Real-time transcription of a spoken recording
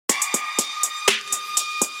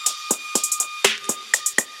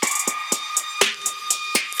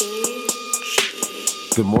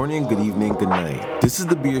Good morning, good evening, good night. This is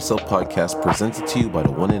the Be Yourself podcast presented to you by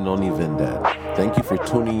the one and only Vendad. Thank you for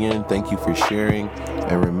tuning in, thank you for sharing,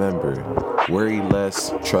 and remember, worry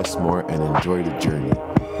less, trust more, and enjoy the journey.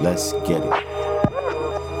 Let's get it.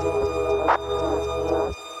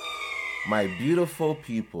 My beautiful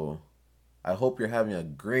people, I hope you're having a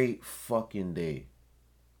great fucking day.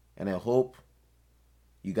 And I hope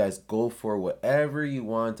you guys go for whatever you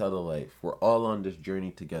want out of life. We're all on this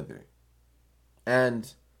journey together.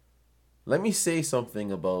 And let me say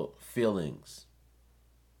something about feelings.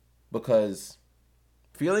 Because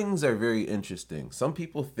feelings are very interesting. Some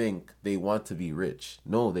people think they want to be rich.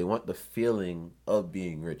 No, they want the feeling of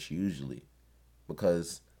being rich usually.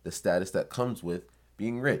 Because the status that comes with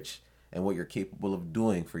being rich and what you're capable of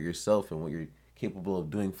doing for yourself and what you're capable of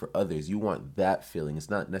doing for others. You want that feeling. It's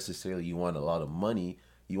not necessarily you want a lot of money.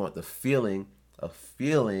 You want the feeling of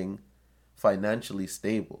feeling financially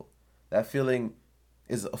stable. That feeling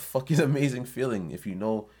is a fucking amazing feeling if you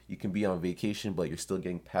know you can be on vacation but you're still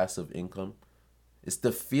getting passive income. It's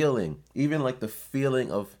the feeling, even like the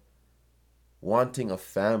feeling of wanting a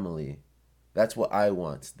family. That's what I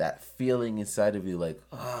want. That feeling inside of you like,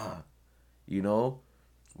 you know?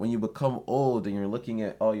 When you become old and you're looking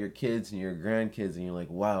at all your kids and your grandkids and you're like,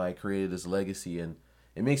 wow, I created this legacy, and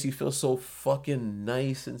it makes you feel so fucking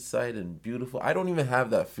nice inside and beautiful. I don't even have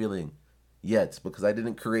that feeling yet because I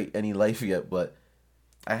didn't create any life yet, but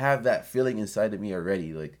I have that feeling inside of me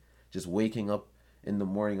already, like just waking up in the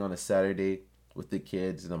morning on a Saturday with the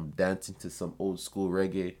kids and I'm dancing to some old school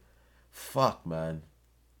reggae. Fuck, man.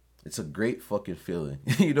 It's a great fucking feeling.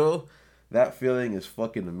 You know? That feeling is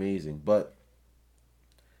fucking amazing. But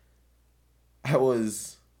I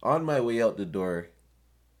was on my way out the door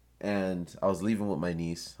and I was leaving with my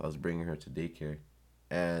niece. I was bringing her to daycare.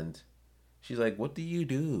 And she's like, what do you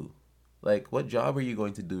do? Like, what job are you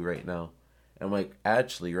going to do right now? And I'm like,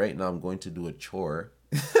 actually, right now I'm going to do a chore.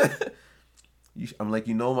 I'm like,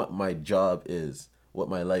 you know what my job is, what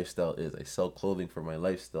my lifestyle is. I sell clothing for my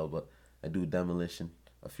lifestyle, but I do demolition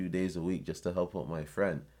a few days a week just to help out my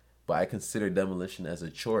friend. But I consider demolition as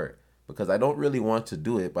a chore because I don't really want to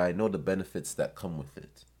do it, but I know the benefits that come with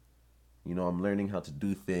it. You know, I'm learning how to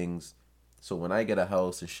do things. So when I get a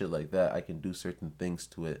house and shit like that, I can do certain things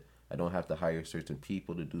to it. I don't have to hire certain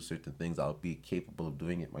people to do certain things. I'll be capable of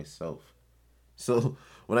doing it myself. So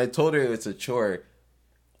when I told her it's a chore,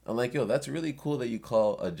 I'm like, yo, that's really cool that you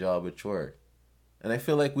call a job a chore. And I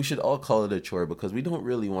feel like we should all call it a chore because we don't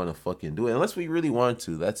really want to fucking do it. Unless we really want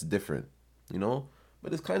to, that's different, you know?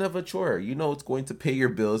 But it's kind of a chore. You know it's going to pay your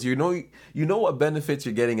bills. You know what benefits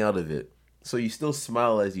you're getting out of it. So you still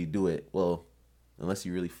smile as you do it. Well, unless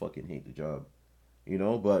you really fucking hate the job, you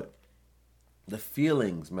know? But the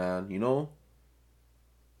feelings, man, you know?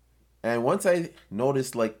 And once I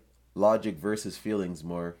noticed, like, logic versus feelings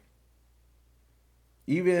more,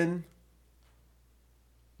 even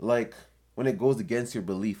like when it goes against your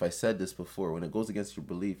belief, I said this before, when it goes against your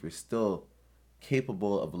belief, you're still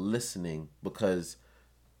capable of listening because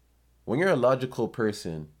when you're a logical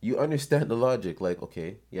person, you understand the logic. Like,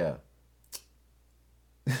 okay, yeah.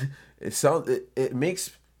 It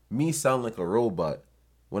makes me sound like a robot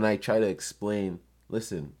when I try to explain,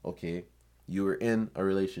 listen, okay, you were in a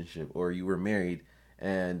relationship or you were married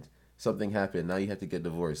and something happened, now you have to get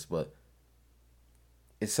divorced, but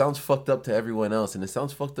it sounds fucked up to everyone else and it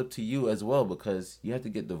sounds fucked up to you as well because you have to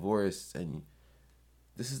get divorced and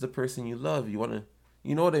this is the person you love. You want to,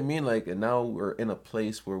 you know what I mean? Like, and now we're in a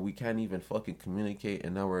place where we can't even fucking communicate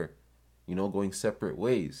and now we're, you know, going separate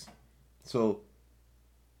ways. So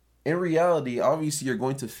in reality, obviously you're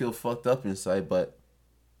going to feel fucked up inside, but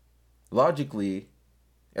logically,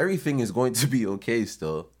 everything is going to be okay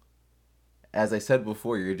still. As I said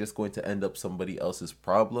before, you're just going to end up somebody else's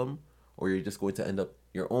problem or you're just going to end up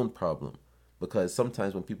your own problem. Because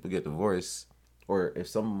sometimes when people get divorced or if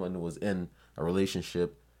someone was in a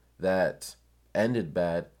relationship that ended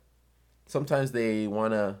bad, sometimes they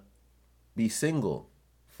want to be single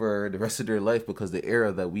for the rest of their life because the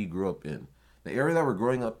era that we grew up in, the era that we're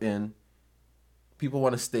growing up in, people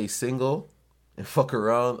want to stay single and fuck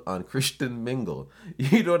around on Christian Mingle.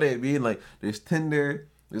 You know what I mean? Like, there's Tinder,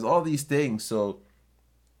 there's all these things. So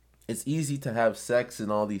it's easy to have sex and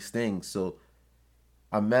all these things. So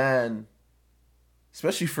a man,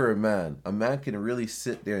 especially for a man can really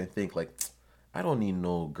sit there and think like, I don't need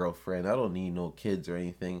no girlfriend. I don't need no kids or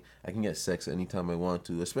anything. I can get sex anytime I want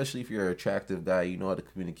to, especially if you're an attractive guy, you know how to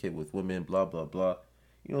communicate with women, blah, blah, blah.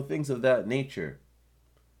 You know, things of that nature.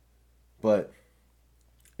 But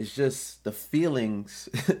it's just the feelings,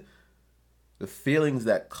 the feelings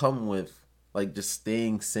that come with like just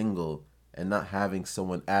staying single and not having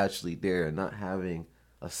someone actually there, and not having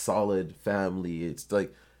a solid family. It's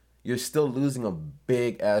like you're still losing a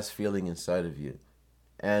big ass feeling inside of you.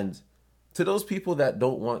 And to those people that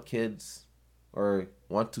don't want kids or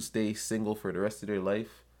want to stay single for the rest of their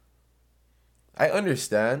life, I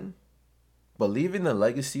understand, but leaving a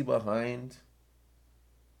legacy behind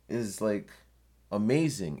is like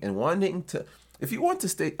amazing. And wanting to, if you want to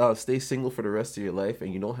stay single for the rest of your life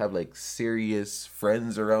and you don't have like serious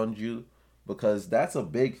friends around you, because that's a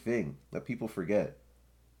big thing that people forget,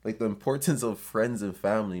 like the importance of friends and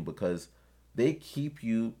family, because they keep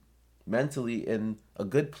you mentally in a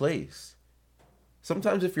good place.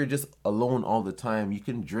 Sometimes if you're just alone all the time, you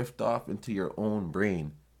can drift off into your own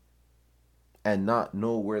brain and not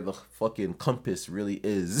know where the fucking compass really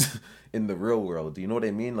is in the real world. Do you know what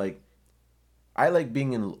I mean? Like, I like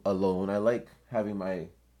being alone. I like having my,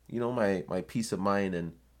 my peace of mind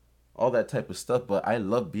and all that type of stuff. But I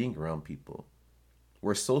love being around people.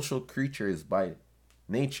 We're social creatures by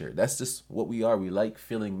nature. That's just what we are. We like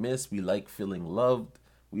feeling missed. We like feeling loved.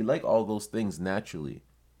 We like all those things naturally.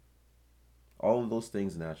 All of those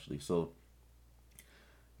things naturally. So,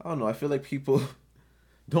 I don't know. I feel like people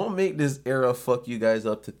don't make this era fuck you guys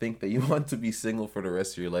up to think that you want to be single for the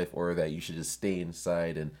rest of your life, or that you should just stay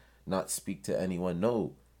inside and not speak to anyone.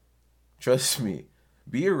 No. Trust me.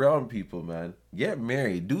 Be around people, man. Get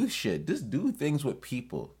married. Do shit. Just do things with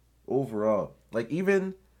people overall. Like,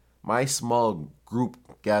 even my small group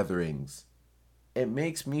gatherings, it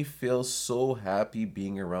makes me feel so happy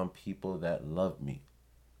being around people that love me.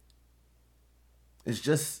 It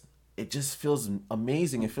just feels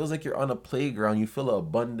amazing. It feels like you're on a playground. You feel an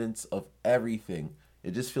abundance of everything.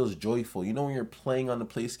 It just feels joyful. You know, when you're playing on the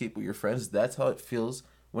playscape with your friends, that's how it feels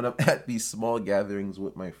when I'm at these small gatherings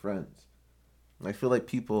with my friends. I feel like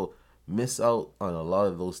people miss out on a lot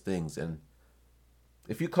of those things. And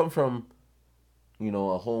if you come from,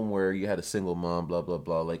 a home where you had a single mom, blah, blah,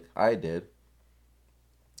 blah, like I did,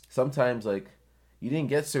 sometimes, like, you didn't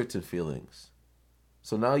get certain feelings.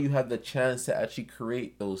 So now you have the chance to actually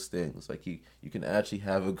create those things. Like, you can actually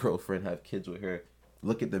have a girlfriend, have kids with her,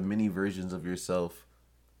 look at the mini versions of yourself,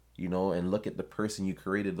 and look at the person you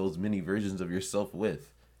created those mini versions of yourself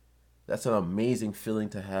with. That's an amazing feeling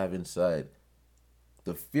to have inside.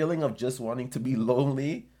 The feeling of just wanting to be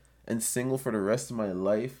lonely and single for the rest of my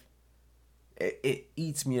life, it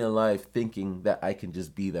eats me alive thinking that I can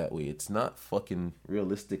just be that way. It's not fucking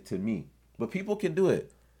realistic to me. But people can do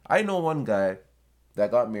it. I know one guy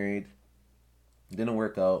that got married, didn't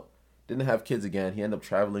work out, didn't have kids again. He ended up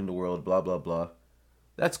traveling the world, blah, blah, blah.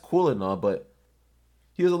 That's cool and all, but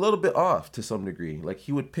he was a little bit off to some degree. Like,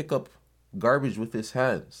 he would pick up garbage with his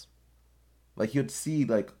hands. Like, he would see,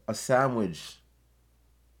 like, a sandwich,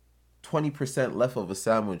 20% left of a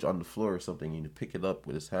sandwich on the floor or something, and he'd pick it up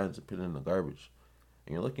with his hands and put it in the garbage.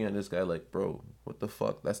 And you're looking at this guy like, bro, what the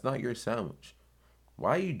fuck? That's not your sandwich.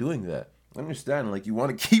 Why are you doing that? I understand, like, you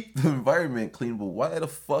want to keep the environment clean, but why the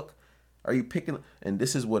fuck are you picking? And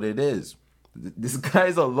this is what it is. This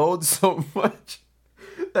guy's alone so much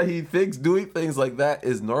that he thinks doing things like that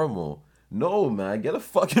is normal. No, man, get a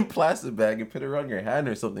fucking plastic bag and put it around your hand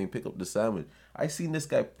or something and pick up the sandwich. I seen this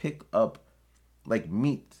guy pick up, like,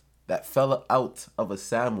 meat that fell out of a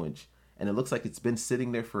sandwich, and it looks like it's been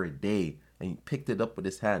sitting there for a day, and he picked it up with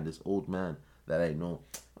his hand, this old man that I know.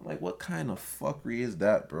 I'm like, what kind of fuckery is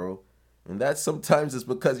that, bro? And that sometimes is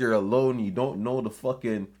because you're alone. You don't know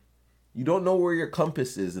you don't know where your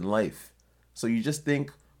compass is in life. So you just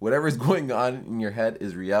think whatever's going on in your head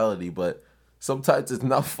is reality, but sometimes it's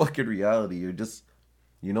not fucking reality. You're just,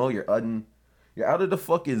 you're out of the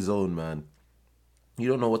fucking zone, man. You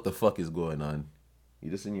don't know what the fuck is going on.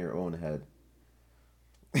 You're just in your own head.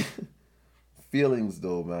 Feelings,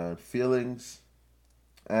 though, man. Feelings.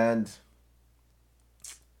 And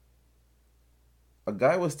a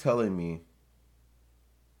guy was telling me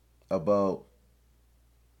about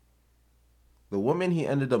the woman he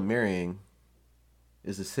ended up marrying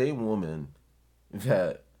is the same woman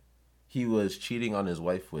that he was cheating on his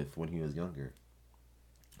wife with when he was younger.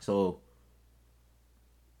 So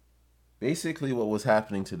basically what was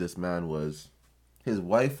happening to this man was his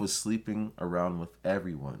wife was sleeping around with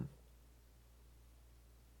everyone.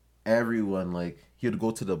 Everyone, like, he would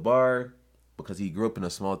go to the bar because he grew up in a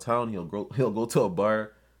small town. He'll go to a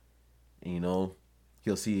bar and,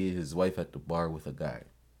 he'll see his wife at the bar with a guy.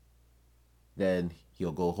 Then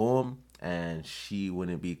he'll go home and she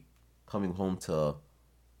wouldn't be coming home till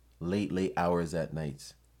late hours at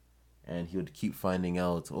night. And he would keep finding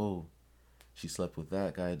out, oh, she slept with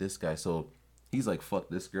that guy, this guy. So he's like, fuck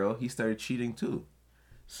this girl. He started cheating too.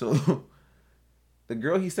 So the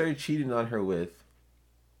girl he started cheating on her with,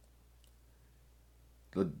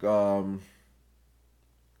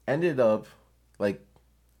 ended up, like,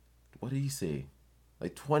 what did he say?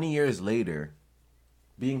 Like 20 years later,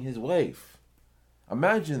 being his wife.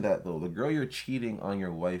 Imagine that though. The girl you're cheating on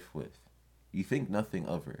your wife with, you think nothing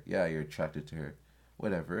of her. Yeah, you're attracted to her,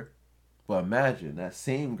 whatever. But imagine that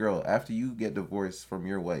same girl after you get divorced from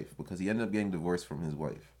your wife, because he ended up getting divorced from his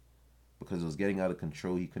wife because it was getting out of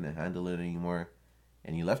control. He couldn't handle it anymore,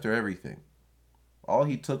 and he left her everything. All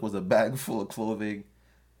he took was a bag full of clothing,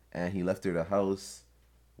 and he left her the house,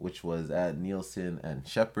 which was at Nielsen and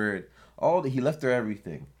Shepherd. He left her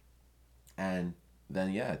everything, and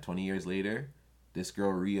then yeah, 20 years later, this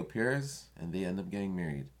girl reappears, and they end up getting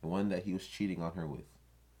married. The one that he was cheating on her with.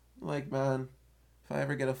 Like, man, if I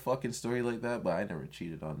ever get a fucking story like that, but I never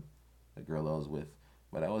cheated on the girl I was with,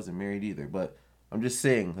 but I wasn't married either. But I'm just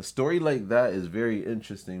saying, a story like that is very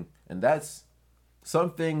interesting, and that's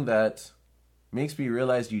something that makes me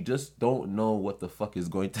realize you just don't know what the fuck is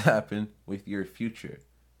going to happen with your future.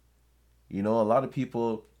 You know, a lot of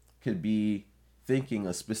people could be thinking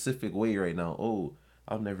a specific way right now. Oh,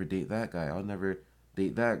 I'll never date that guy. I'll never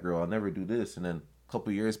date that girl. I'll never do this. And then a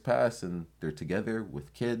couple years pass and they're together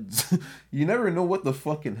with kids. You never know what the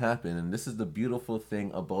fuck can happen. And this is the beautiful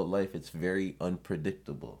thing about life. It's very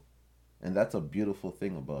unpredictable. And that's a beautiful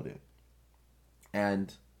thing about it.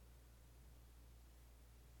 And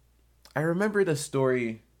I remembered a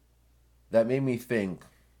story that made me think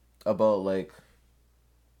about like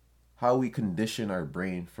how we condition our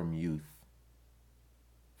brain from youth,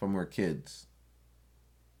 from we're kids,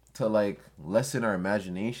 to like lessen our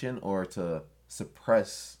imagination or to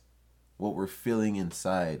suppress what we're feeling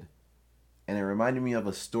inside. And it reminded me of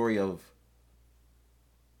a story of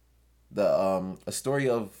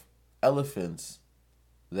elephants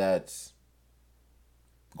that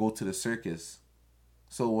go to the circus.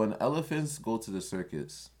 So when elephants go to the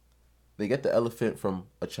circus, they get the elephant from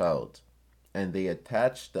a child and they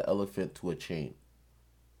attach the elephant to a chain.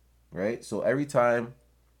 Right? So every time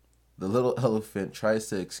the little elephant tries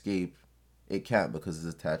to escape, it can't because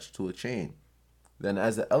it's attached to a chain. Then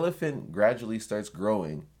as the elephant gradually starts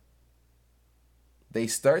growing, they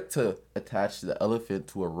start to attach the elephant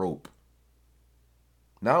to a rope.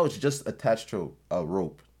 Now it's just attached to a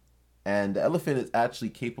rope. And the elephant is actually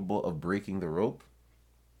capable of breaking the rope,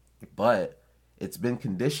 but it's been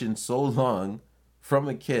conditioned so long from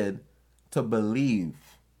a kid to believe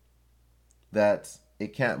that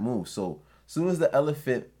it can't move. So as soon as the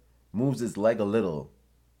elephant moves its leg a little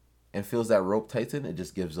and feels that rope tighten, it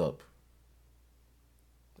just gives up.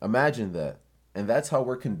 Imagine that. And that's how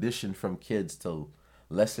we're conditioned from kids to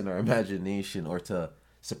lessen our imagination or to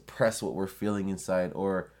suppress what we're feeling inside,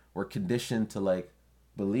 or we're conditioned to like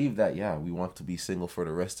believe that, yeah, we want to be single for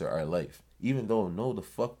the rest of our life. Even though, no, the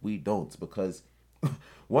fuck we don't. Because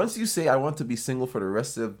once you say, I want to be single for the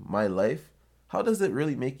rest of my life, how does it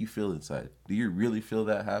really make you feel inside? Do you really feel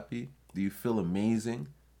that happy? Do you feel amazing?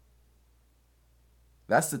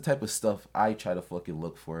 That's the type of stuff I try to fucking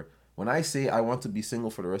look for. When I say I want to be single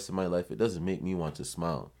for the rest of my life, it doesn't make me want to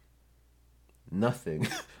smile. Nothing.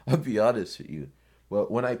 I'll be honest with you. Well,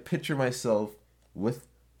 when I picture myself with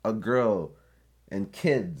a girl and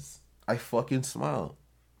kids, I fucking smile.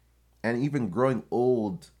 And even growing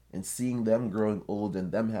old and seeing them growing old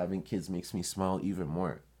and them having kids makes me smile even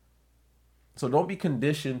more. So don't be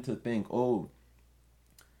conditioned to think, oh,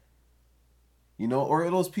 you know, or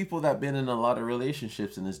those people that been in a lot of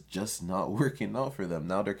relationships and it's just not working out for them.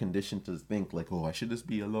 Now they're conditioned to think like, oh, I should just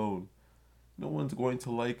be alone. No one's going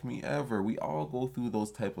to like me ever. We all go through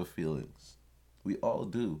those type of feelings. We all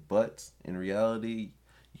do. But in reality,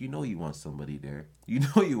 you know you want somebody there. You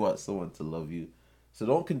know you want someone to love you. So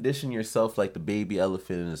don't condition yourself like the baby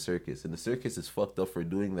elephant in the circus. And the circus is fucked up for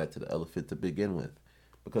doing that to the elephant to begin with.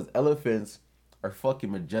 Because elephants are fucking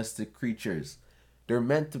majestic creatures. They're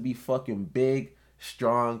meant to be fucking big,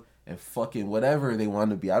 strong, and fucking whatever they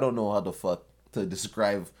want to be. I don't know how the fuck to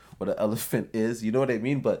describe what an elephant is. You know what I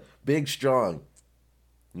mean? But big, strong.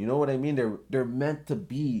 You know what I mean? They're meant to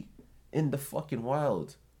be in the fucking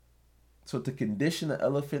wild. So to condition an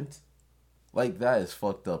elephant like that is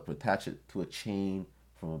fucked up. Attach it to a chain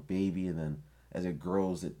from a baby, and then as it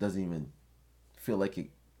grows, it doesn't even feel like it.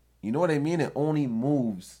 You know what I mean? It only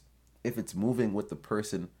moves if it's moving with the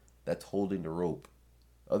person that's holding the rope.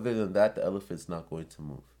 Other than that, the elephant's not going to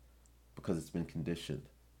move because it's been conditioned.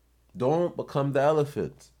 Don't become the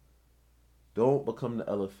elephant. Don't become the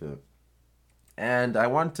elephant. And I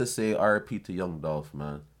want to say RIP to Young Dolph,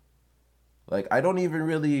 man. Like, I don't even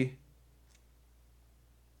really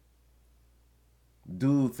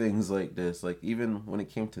do things like this. Like, even when it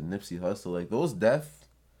came to Nipsey Hussle, like, those deaths,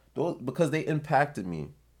 because they impacted me.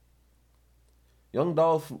 Young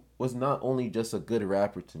Dolph was not only just a good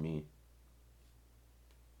rapper to me,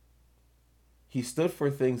 he stood for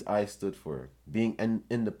things I stood for. Being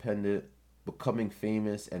independent, becoming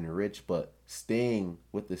famous and rich, but staying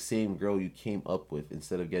with the same girl you came up with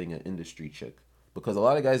instead of getting an industry chick. Because a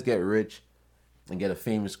lot of guys get rich and get a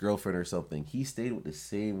famous girlfriend or something. He stayed with the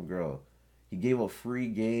same girl. He gave a free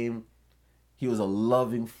game. He was a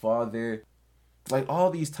loving father. Like all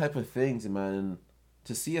these type of things, man. And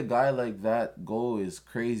to see a guy like that go is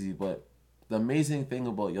crazy. But the amazing thing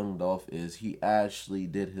about Young Dolph is he actually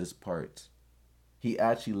did his part. He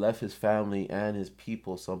actually left his family and his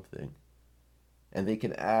people something. And they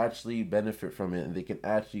can actually benefit from it. And they can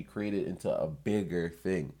actually create it into a bigger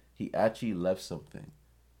thing. He actually left something.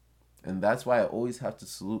 And that's why I always have to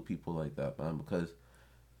salute people like that, man. Because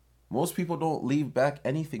most people don't leave back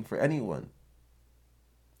anything for anyone.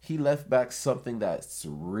 He left back something that's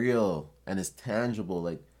real and is tangible.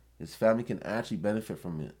 Like his family can actually benefit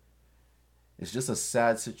from it. It's just a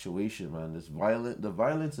sad situation, man. The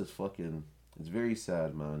violence is fucking, it's very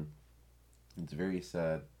sad, man. It's very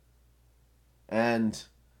sad. And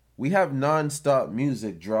we have non-stop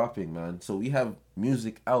music dropping, man. So we have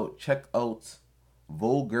music out. Check out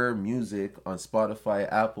Volgar Music on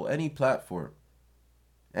Spotify, Apple, any platform.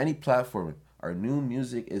 Any platform. Our new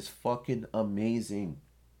music is fucking amazing.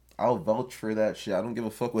 I'll vouch for that shit. I don't give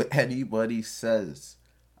a fuck what anybody says.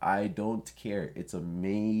 I don't care. It's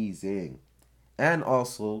amazing. And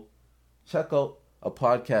also, check out a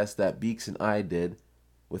podcast that Beaks and I did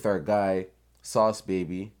with our guy, Sauce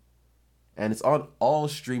Baby. And it's on all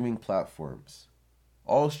streaming platforms.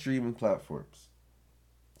 All streaming platforms.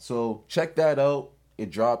 So check that out. It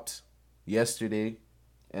dropped yesterday.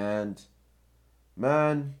 And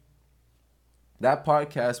man, that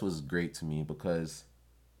podcast was great to me because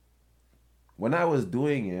when I was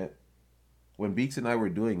doing it, when Beaks and I were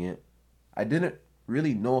doing it, I didn't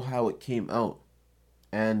really know how it came out.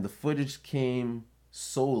 And the footage came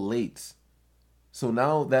so late. So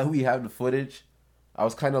now that we have the footage, I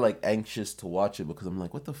was kind of like anxious to watch it because I'm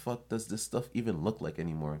like, what the fuck does this stuff even look like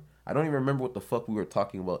anymore? I don't even remember what the fuck we were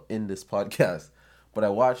talking about in this podcast. But I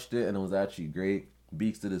watched it and it was actually great.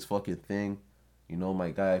 Beaks did his fucking thing. You know,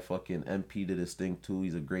 my guy fucking MP did his thing too.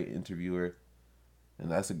 He's a great interviewer.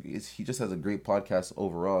 And he just has a great podcast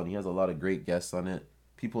overall. And he has a lot of great guests on it.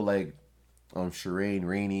 People like Shireen,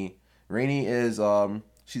 Rainey. Rainey is,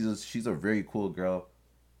 she's a very cool girl.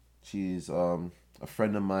 She's a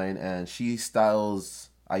friend of mine. And she styles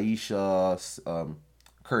Aisha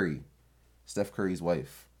Curry. Steph Curry's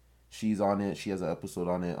wife. She's on it. She has an episode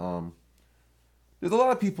on it. There's a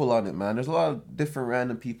lot of people on it, man. There's a lot of different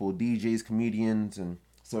random people, DJs, comedians, and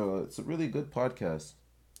so it's a really good podcast.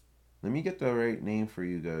 Let me get the right name for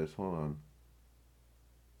you guys. Hold on.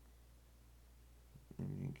 Let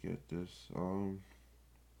me get this.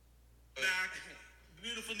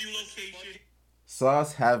 Beautiful new location.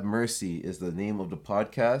 Sauce Have Mercy is the name of the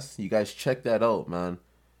podcast. You guys check that out, man.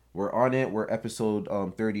 We're on it. We're episode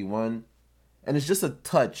 31, and it's just a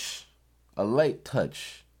light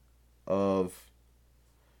touch of,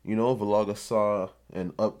 you know, Volgar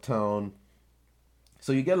and Uptown.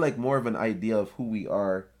 So you get like more of an idea of who we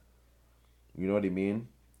are. You know what I mean?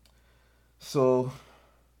 So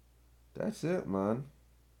that's it, man.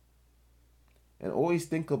 And always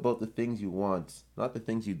think about the things you want, not the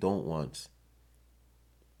things you don't want.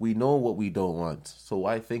 We know what we don't want, so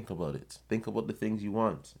why think about it? Think about the things you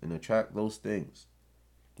want and attract those things.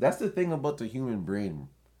 That's the thing about the human brain.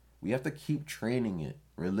 We have to keep training it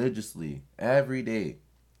religiously every day.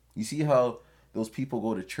 You see how those people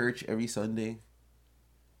go to church every Sunday?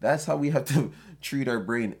 That's how we have to treat our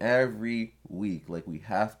brain every week. Like we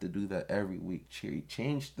have to do that every week.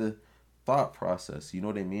 Change the thought process. You know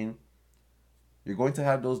what I mean? You're going to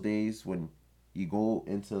have those days when you go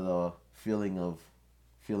into the feeling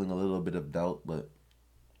a little bit of doubt, but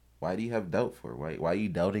why do you have doubt for? Why are you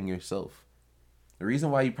doubting yourself? The reason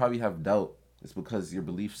why you probably have doubt is because your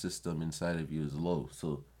belief system inside of you is low.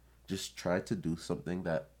 So just try to do something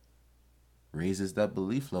that raises that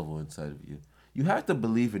belief level inside of you. You have to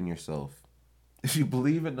believe in yourself. If you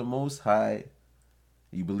believe in the Most High,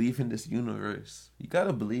 you believe in this universe, you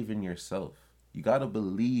gotta believe in yourself. You gotta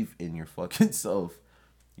believe in your fucking self.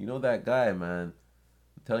 You know that guy, man.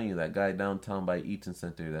 I'm telling you, that guy downtown by Eaton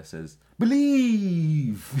Center that says,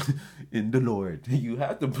 believe in the Lord. You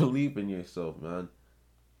have to believe in yourself, man.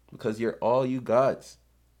 Because you're all you got.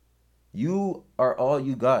 You are all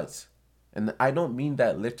you got. And I don't mean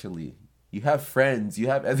that literally. You have friends, you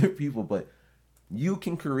have other people, but you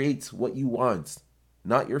can create what you want.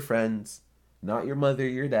 Not your friends, not your mother,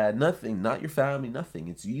 your dad, nothing. Not your family, nothing.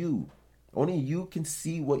 It's you. Only you can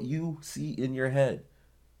see what you see in your head.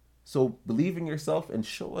 So believe in yourself and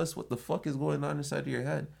show us what the fuck is going on inside of your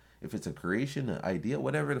head. If it's a creation, an idea,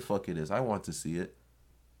 whatever the fuck it is, I want to see it.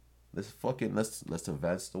 Let's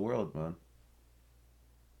advance the world, man.